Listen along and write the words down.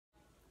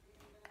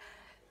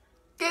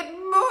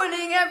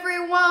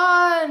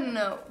everyone!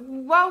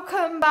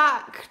 Welcome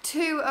back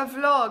to a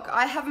vlog.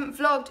 I haven't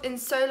vlogged in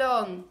so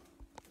long.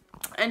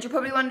 And you're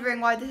probably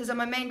wondering why this is on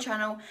my main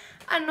channel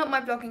and not my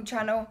vlogging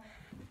channel.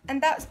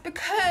 And that's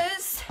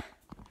because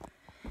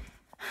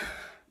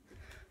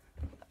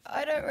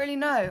I don't really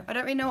know. I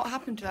don't really know what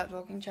happened to that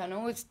vlogging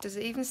channel. Does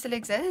it even still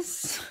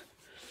exist?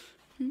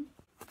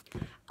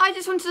 I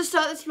just wanted to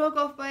start this vlog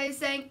off by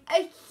saying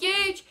a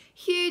huge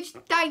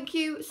thank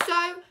you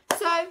so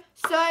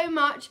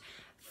much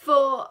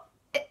for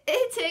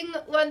hitting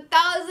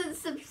 1,000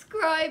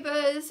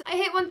 subscribers. I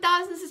hit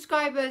 1,000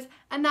 subscribers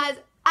and that is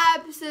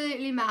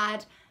absolutely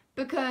mad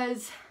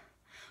because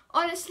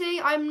honestly,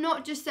 I'm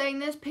not just saying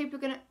this, people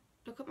are gonna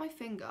look at my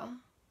finger.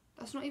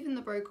 That's not even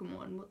the broken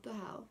one, what the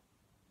hell?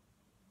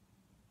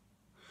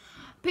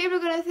 People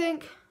are gonna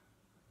think,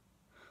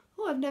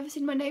 oh, I've never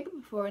seen my neighbour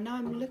before and now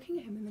I'm looking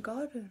at him in the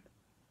garden.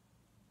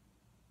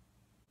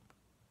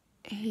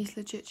 He's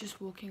legit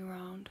just walking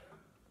around.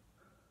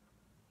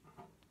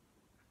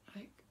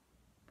 Like,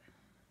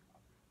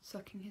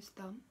 sucking his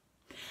thumb.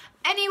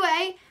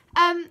 Anyway,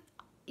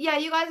 yeah,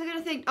 you guys are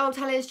gonna think, oh,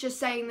 Talia's just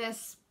saying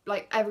this,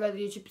 like every other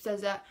YouTuber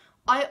says that.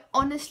 I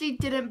honestly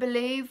didn't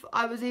believe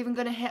I was even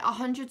gonna hit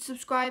 100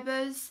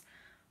 subscribers.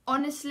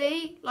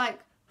 Honestly,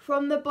 like,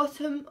 from the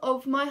bottom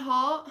of my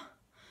heart,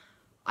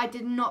 I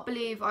did not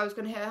believe I was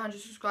gonna hit 100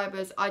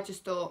 subscribers. I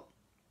just thought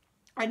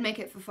I'd make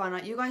it for fun.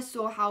 Like, you guys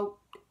saw how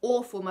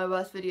awful my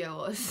worst video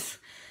was.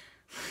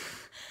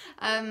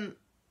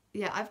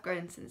 Yeah, I've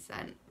grown since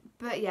then.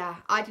 But yeah,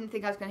 I didn't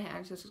think I was gonna hit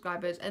 100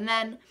 subscribers. And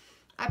then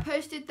I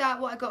posted that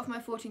what I got for my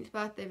 14th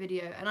birthday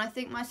video, and I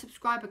think my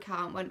subscriber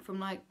count went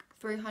from like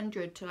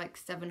 300 to like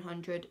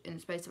 700 in the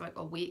space of like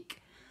a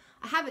week.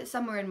 I have it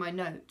somewhere in my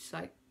notes,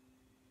 like.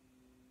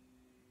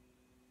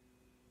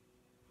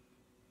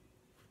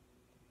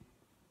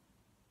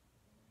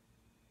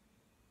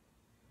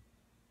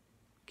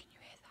 Can you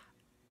hear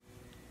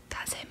that?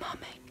 That's him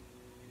humming.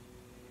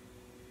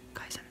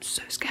 Guys, I'm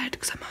so scared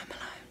because I'm home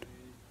alone.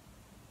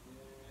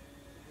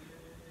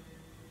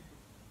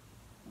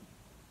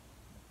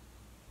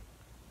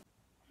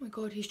 Oh my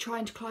god, he's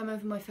trying to climb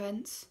over my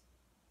fence.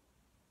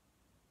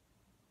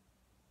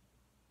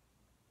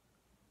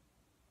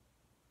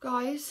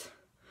 Guys,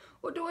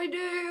 what do I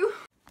do?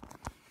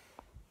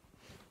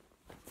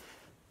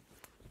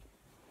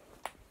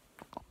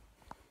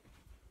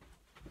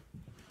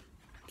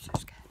 I'm so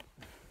scared.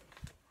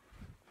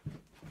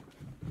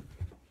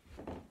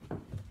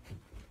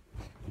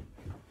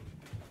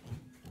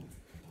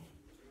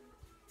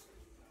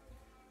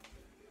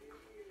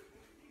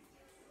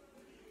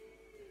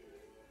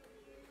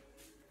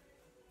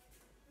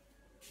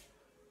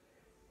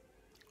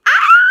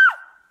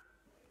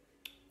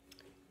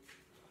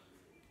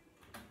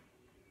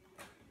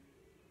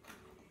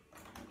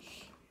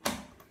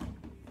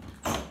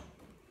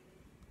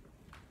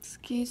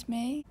 Excuse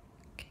me.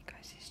 Okay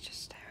guys, he's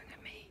just staring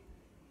at me.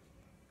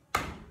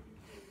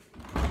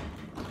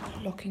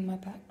 Locking my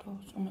back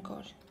doors. Oh my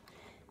god.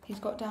 He's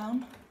got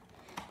down.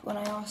 When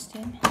I asked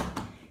him,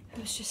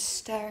 he was just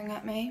staring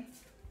at me.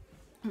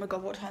 Oh my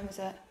god, what time is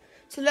it?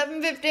 It's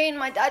 11:15,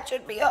 my dad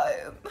should be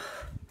home.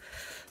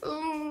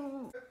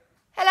 Ooh.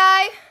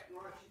 Hello?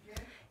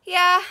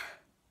 Yeah.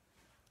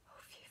 Oh,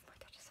 phew, my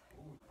dad is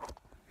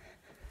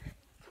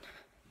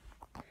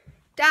home.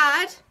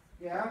 Dad?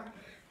 Yeah?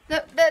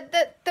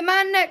 The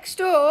man next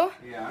door,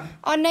 yeah,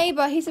 our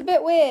neighbour, he's a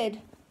bit weird.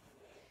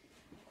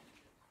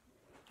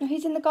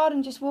 He's in the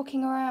garden just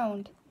walking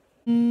around.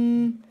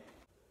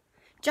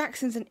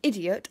 Jackson's an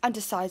idiot and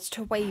decides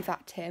to wave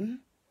at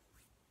him.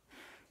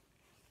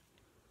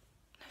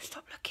 No,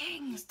 stop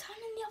looking. He's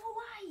turning the other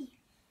way.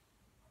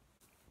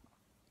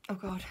 Oh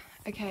god.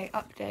 Okay,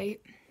 update.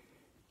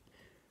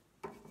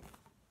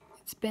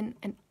 It's been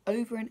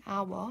over an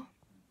hour.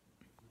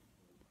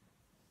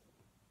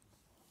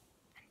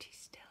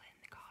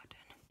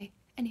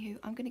 Anywho,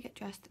 I'm going to get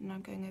dressed and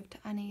I'm going over to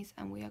Annie's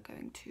and we are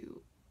going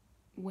to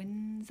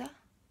Windsor.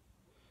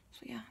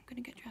 So yeah, I'm going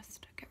to get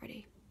dressed, get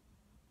ready.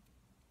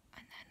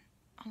 And then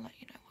I'll let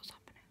you know what's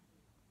happening.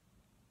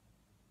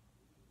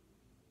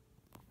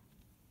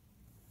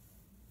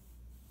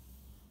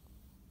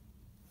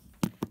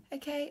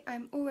 Okay,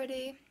 I'm all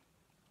ready.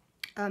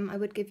 I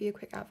would give you a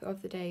quick outfit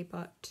of the day,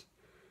 but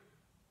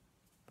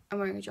I'm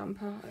wearing a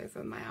jumper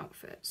over my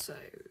outfit, so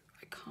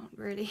I can't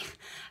really.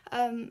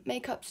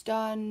 Makeup's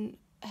done.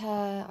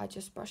 Hair, I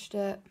just brushed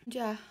it.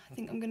 Yeah, I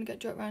think I'm gonna get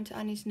dropped around to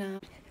Annie's now.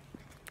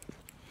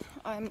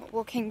 I'm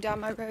walking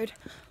down my road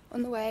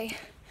on the way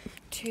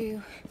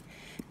to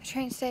the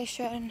train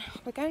station.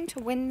 We're going to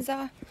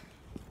Windsor.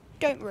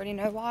 Don't really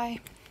know why.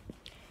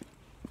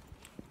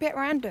 Bit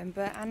random,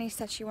 but Annie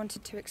said she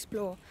wanted to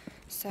explore,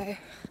 so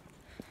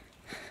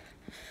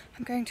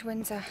I'm going to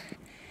Windsor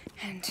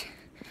and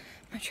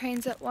my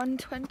train's at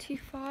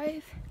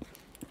 1:25.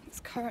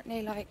 It's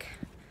currently like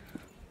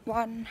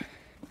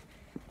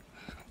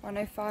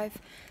 1:05,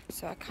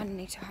 so I kind of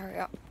need to hurry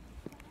up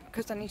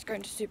because I need to go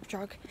into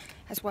Superdrug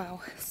as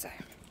well. So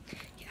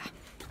yeah,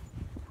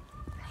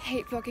 I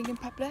hate vlogging in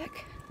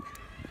public.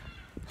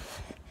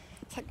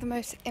 It's like the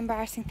most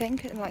embarrassing thing,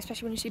 and like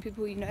especially when you see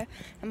people you know.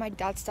 And my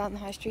dad's down the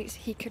high street, so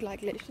he could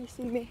like literally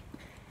see me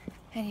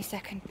any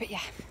second. But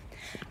yeah,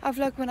 I'll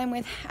vlog when I'm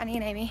with Annie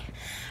and Amy,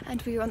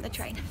 and we were on the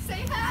train.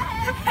 Say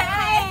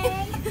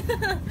hey!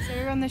 So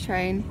we were on the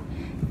train.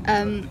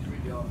 It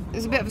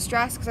was a bit of a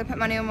stress because I put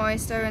money on my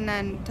Oyster, and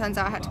then turns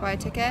out I had to buy a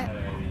ticket,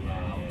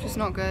 which is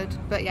not good.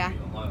 But yeah,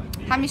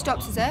 how many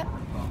stops is it?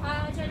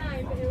 I don't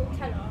know, but it will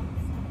tell us.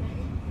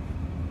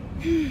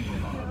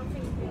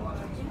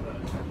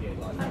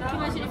 Can you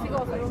imagine if you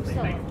got off at the wrong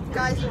stop?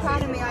 Guys, you're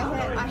proud of me.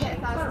 I hit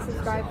 1,000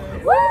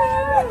 subscribers. Woo!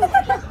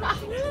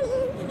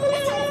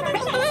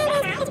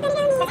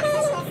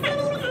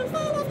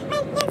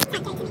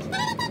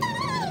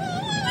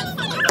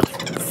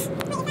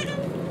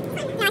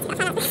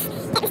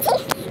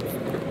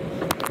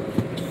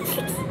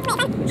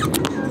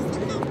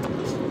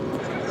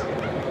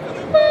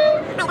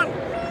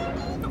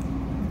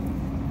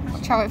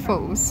 Watch how it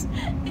falls.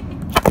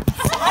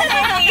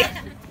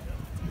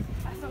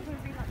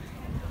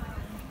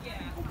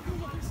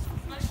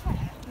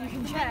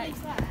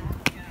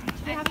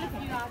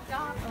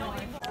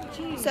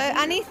 So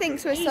Annie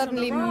thinks we're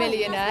suddenly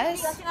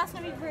millionaires.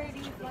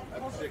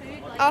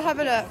 I'll have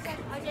a look.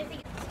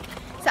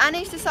 So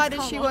Annie's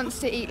decided she wants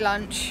to eat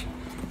lunch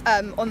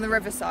on the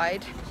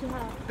riverside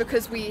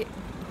because we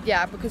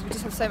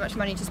just have so much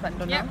money to spend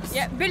on us.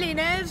 Yeah,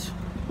 billionaires.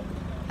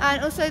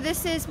 And also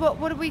this is what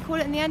do we call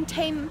it in the end?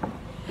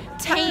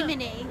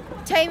 Taimini.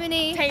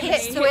 Taimini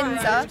hits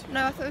Windsor.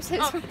 No, I thought it was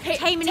hits.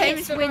 Taimini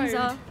hits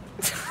Windsor.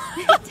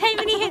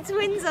 Taimini hits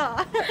Windsor.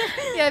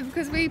 Yeah,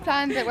 because we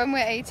planned it when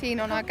we're 18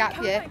 on our gap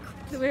year.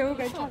 We're all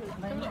going to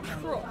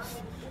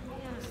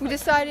We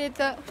decided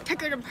that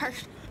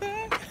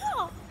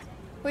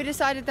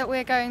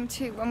we're going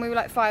to, when we were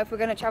like 5, we're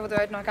going to travel the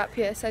road in our gap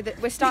year, so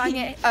that we're starting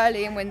it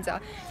early in Windsor.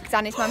 Because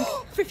Annie's mum.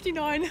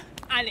 59.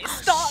 And it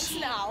starts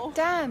now.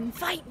 Damn.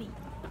 Fight me.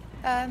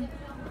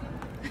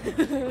 She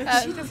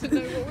doesn't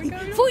know what we're going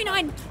on.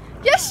 49.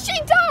 Yes, she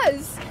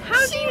does.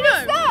 How do you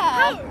know?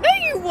 There. No,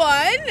 you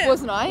won.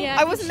 Wasn't I? Yeah,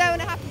 I wasn't there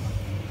when it happened.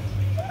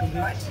 Oh my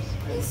god,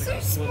 it's so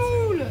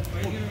small.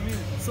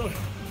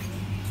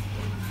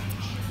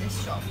 This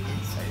shop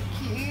is so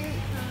cute.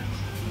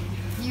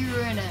 You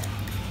ruin it.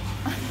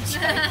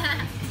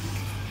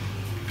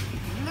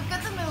 Look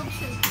at the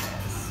milkshake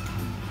this.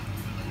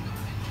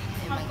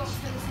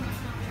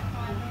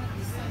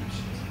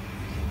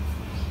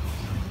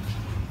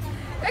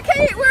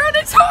 Okay, we're on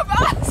a tour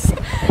bus.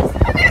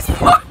 And it's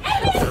what?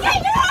 It's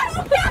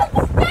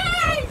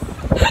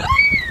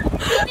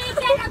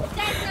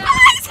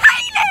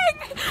hailing!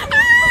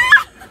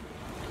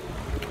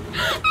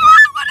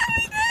 What are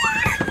we doing?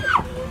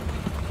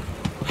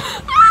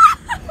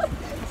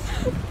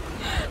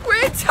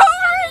 We're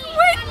touring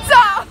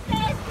Windsor!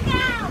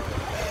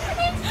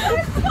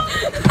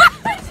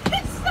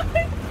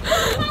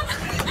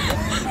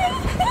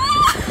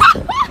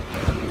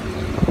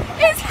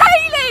 It's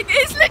hailing!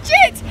 It's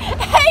legit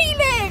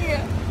hailing!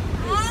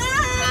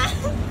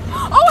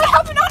 Oh, I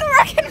have an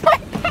anorak in my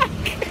back!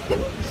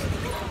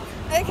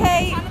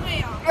 Okay,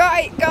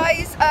 right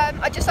guys,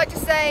 I'd just like to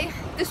say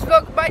this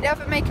vlog might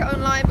never make it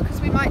online because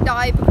we might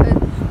die because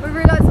we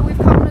realise that we've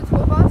come on a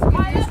tour bus,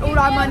 we've used all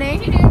our money.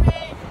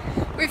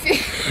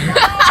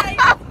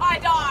 I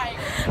die.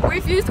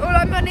 We've used all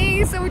our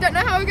money, so we don't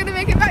know how we're going to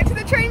make it back to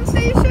the train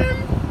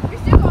station. We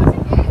still got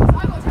tickets. I've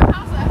got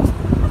 £10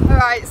 left.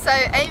 Alright, so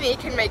Amy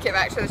can make it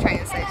back to the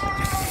train station.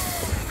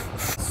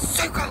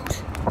 So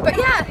cold. But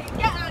yeah,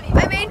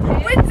 I mean,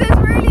 Windsor's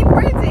really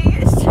pretty.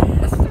 It's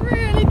just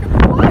really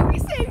cool. Why are we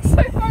sitting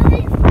so far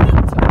away from the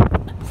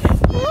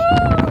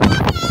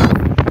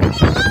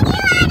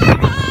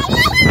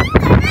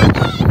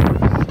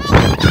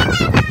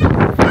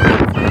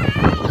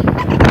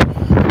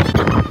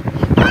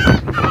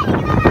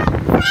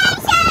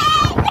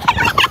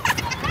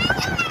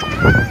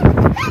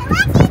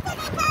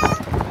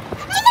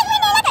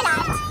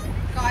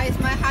Guys,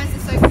 my hands are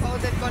so cold,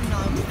 they've gone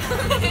numb.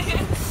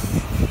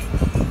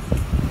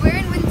 We're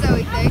in Windsor,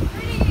 we think.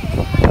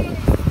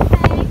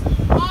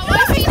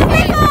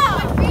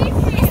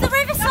 It's the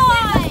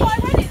riverside.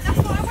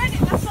 That's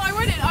why I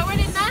went in. I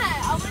went in there.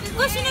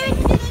 What's your name?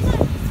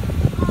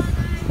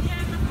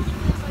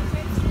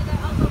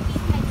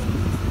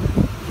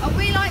 Are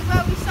we like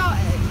where we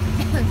started?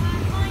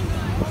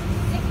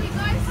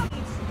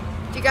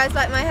 Do you guys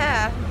like my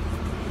hair?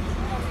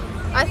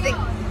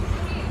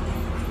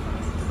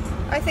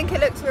 I think it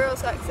looks real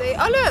sexy.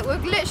 Oh look, we're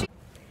literally...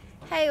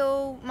 Hey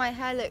all, my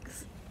hair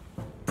looks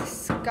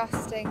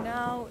disgusting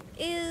now.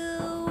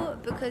 Ew,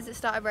 because it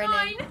started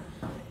raining.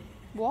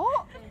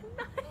 What?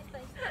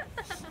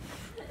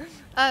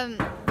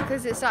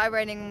 Because it started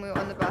raining when we were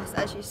on the bus,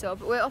 as you saw.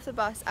 But we're off the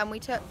bus and we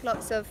took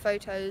lots of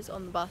photos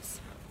on the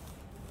bus.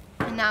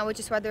 And now we're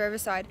just by the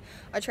riverside.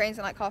 Our train's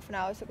in like half an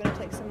hour, so we're going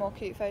to take some more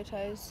cute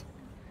photos.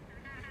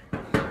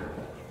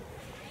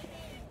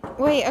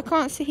 Wait, I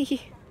can't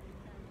see.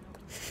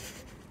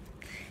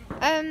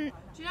 Do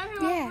you know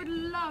who I would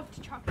love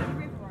to chuck in the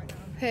river right now?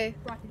 Who?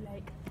 Bradley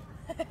Lake.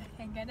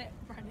 And get it?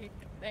 Bradley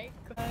Lake.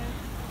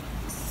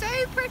 so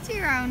pretty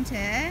around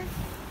here.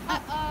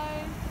 Uh-oh.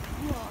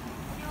 What?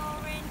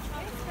 You're in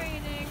trouble. It's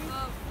raining.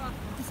 Oh, fuck.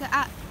 Is it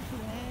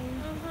actually?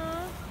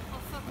 Uh-huh.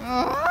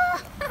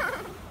 Oh.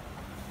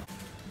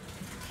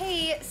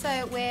 Hey,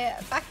 so we're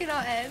back in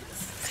our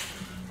ends.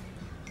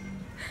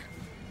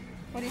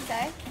 What do you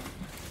say?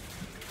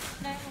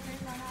 No, we're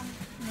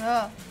going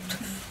on.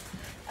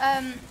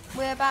 Oh.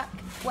 We're back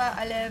where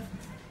I live,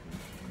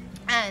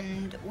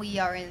 and we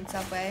are in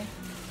Subway.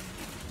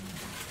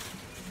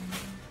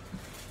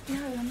 No,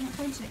 I'm not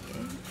pointing at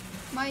you.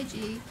 My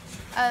G.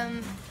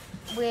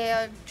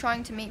 We're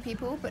trying to meet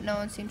people, but no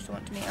one seems to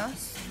want to meet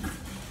us.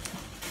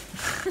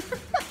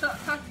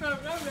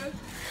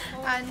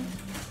 And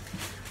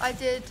I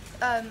did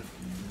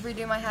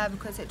redo my hair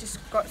because it just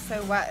got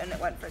so wet and it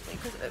went frizzy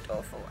because it looked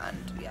awful,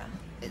 and yeah,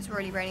 it's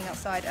really raining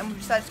outside, and we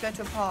decided to go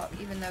to a park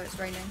even though it's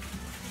raining.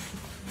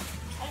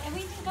 Are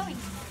we even going?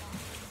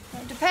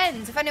 It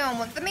depends if anyone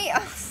wants to meet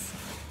us.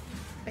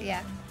 But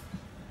yeah.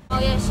 Oh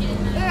yeah, she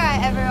didn't know.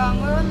 Alright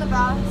everyone, we're on the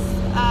bus.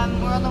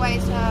 We're on the way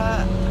to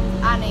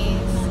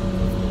Annie's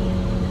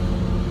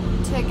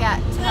to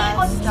get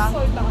her stuff.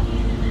 So bad.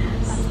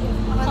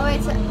 We're on the way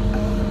to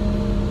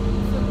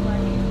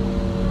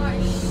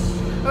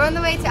We're on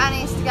the way to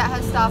Annie's to get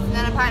her stuff, and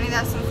then apparently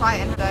there's some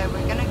fighting, so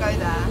we're gonna go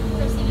there.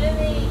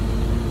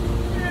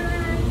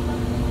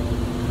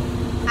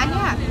 And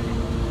yeah.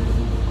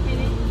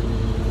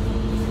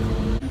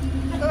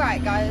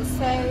 Alright guys,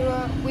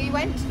 so we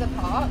went to the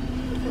park.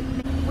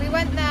 We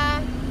went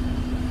there,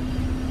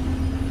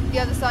 the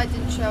other side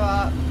didn't show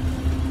up,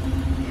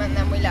 and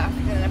then we left,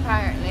 and then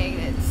apparently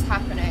it's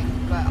happening,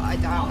 but I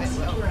doubt it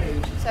will.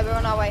 So we're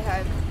on our way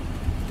home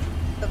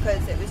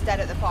because it was dead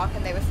at the park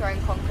and they were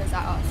throwing conkers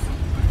at us.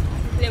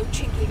 Little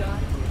cheeky guy.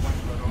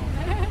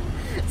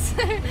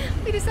 So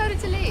we decided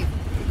to leave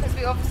because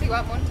we obviously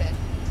weren't wanted.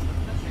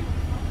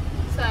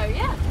 So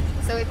yeah.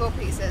 So we bought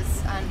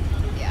pizzas, and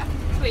yeah.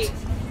 Sweet.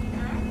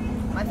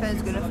 My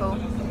phone's gonna fall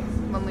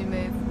when we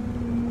move.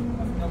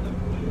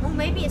 Well,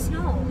 maybe it's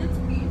not.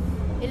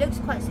 It looks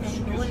quite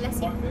stable unless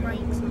it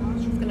breaks. It's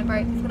gonna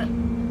break. It's gonna.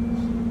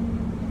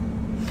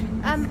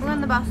 We're on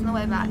the bus on the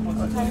way back.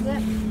 What time is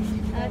it?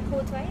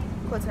 4:08.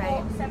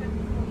 4:08.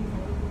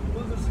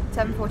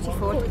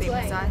 7:44 to be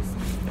 4:08. precise.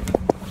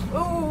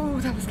 Oh,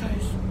 that was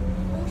close.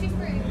 Oh, she's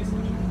free.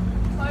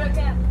 I don't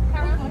care.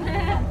 Carry on.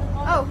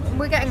 Oh,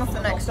 we're getting off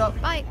the next stop.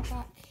 Bye.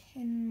 Back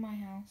in my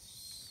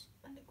house.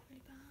 I look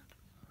really bad.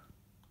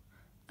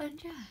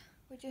 And yeah,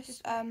 we're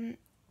just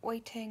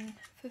waiting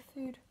for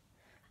food.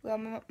 Well,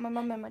 my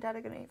mum and my dad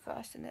are gonna eat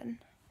first, and then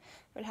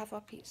we'll have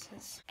our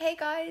pizzas. Hey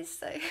guys,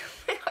 so I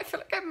feel like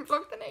I haven't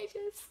vlogged in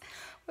ages.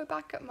 We're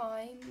back at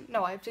mine.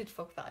 No, I did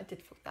vlog that.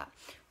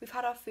 We've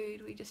had our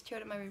food, we just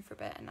chilled in my room for a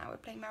bit, and now we're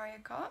playing Mario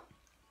Kart.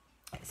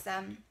 It's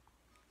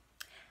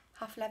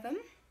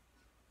 11:30.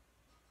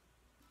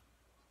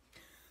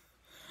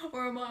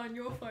 Or am I on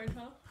your phone,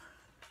 huh?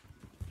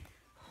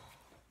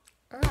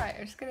 Alright,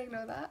 I'm just gonna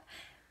ignore that.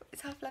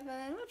 It's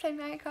 11:30, we're playing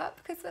Mario Kart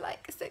because we're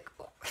like so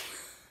cool.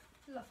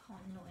 Love how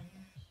I'm not in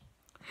there.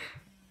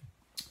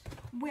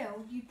 Will,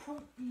 you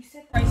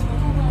said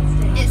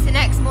It's the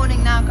next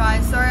morning now,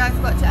 guys. Sorry I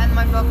forgot to end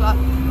my vlog up.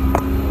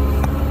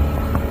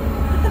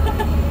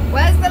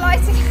 Where's the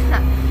lighting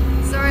at?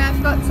 Sorry I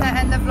forgot to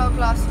end the vlog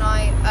last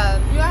night.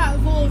 You're out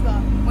of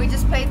order. We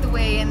just played the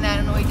Wii, and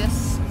then we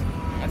just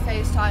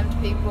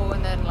FaceTimed people,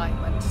 and then like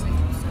went to sleep.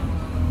 So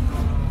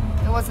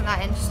it wasn't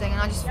that interesting,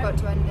 and I just forgot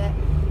to end it.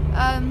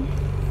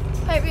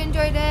 Hope you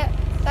enjoyed it.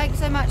 Thanks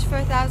so much for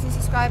 1,000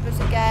 subscribers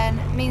again.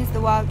 It means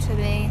the world to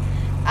me.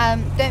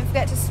 Don't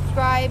forget to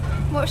subscribe.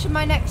 What should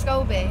my next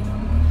goal be?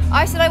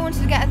 I said I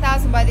wanted to get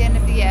 1,000 by the end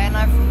of the year, and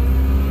I've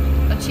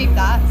achieved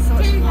that. So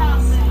what should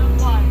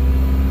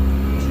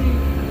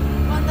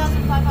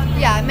 1,500.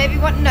 yeah, maybe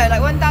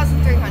like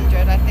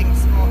 1,300. I think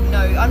it's more.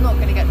 No, I'm not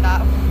gonna get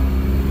that.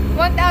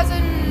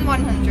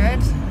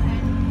 1,100.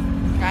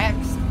 Okay, I'm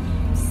just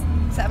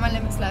setting my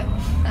limits low.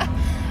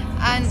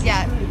 And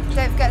yeah,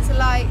 don't forget to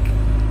like,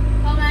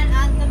 Comment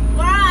and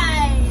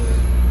subscribe.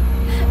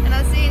 and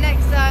I'll see you